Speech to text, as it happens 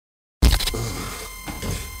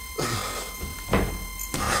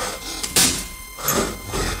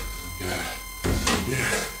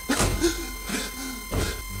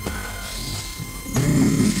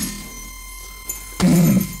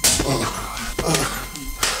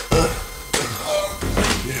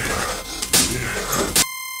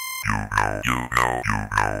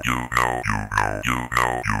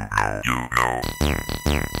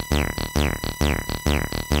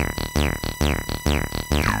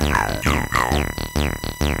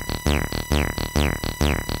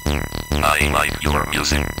I like your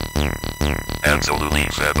music. Absolutely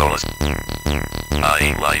fabulous.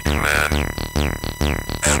 I like man.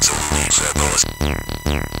 Absolutely fabulous.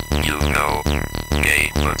 You know,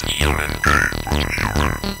 gay but human.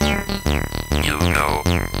 You know,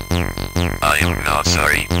 I'm not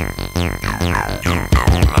sorry. You know,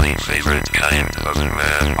 my favorite kind of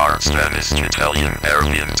man are Spanish, Italian,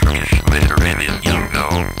 Arabian, Turkish, Mediterranean. You know,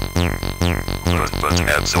 but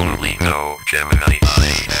absolutely no Gemini. I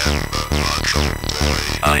am a macho boy.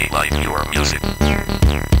 I like your music.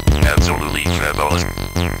 Absolutely fabulous.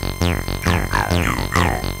 You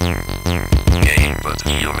know, gay but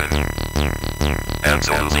human.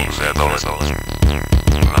 Absolutely fabulous.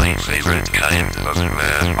 My favorite kind of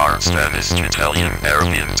man are Spanish, Italian,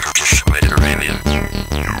 Arabian, Turkish, Mediterranean.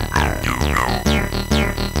 You know.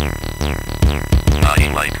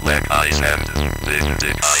 I like black eyes and big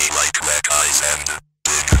dick. I like black eyes and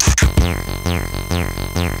big dick.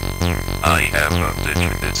 I am a bitch,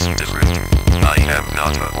 it's different. I am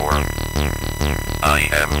not a whore. I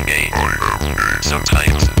am gay.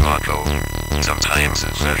 Sometimes macho. Sometimes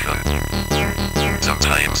fashion.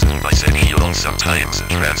 Sometimes bisexual, sometimes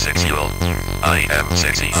transsexual. I am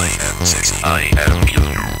sexy. I am sexy. I am cute.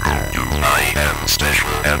 I am special.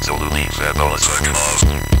 Absolutely fabulous.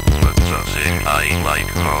 But the thing I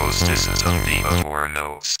like most is to be a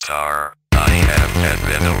porno star. I am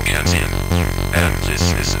Adriano Canzian, and this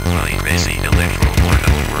is my crazy electro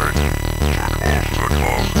porno word.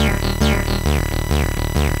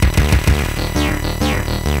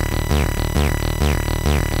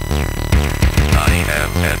 I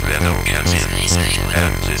am Adriano Canzian,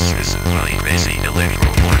 and this is my crazy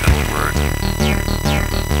electro porno word.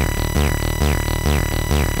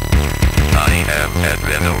 I am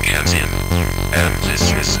Adriano Canzian, and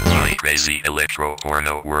this is my crazy electro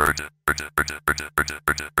porno word.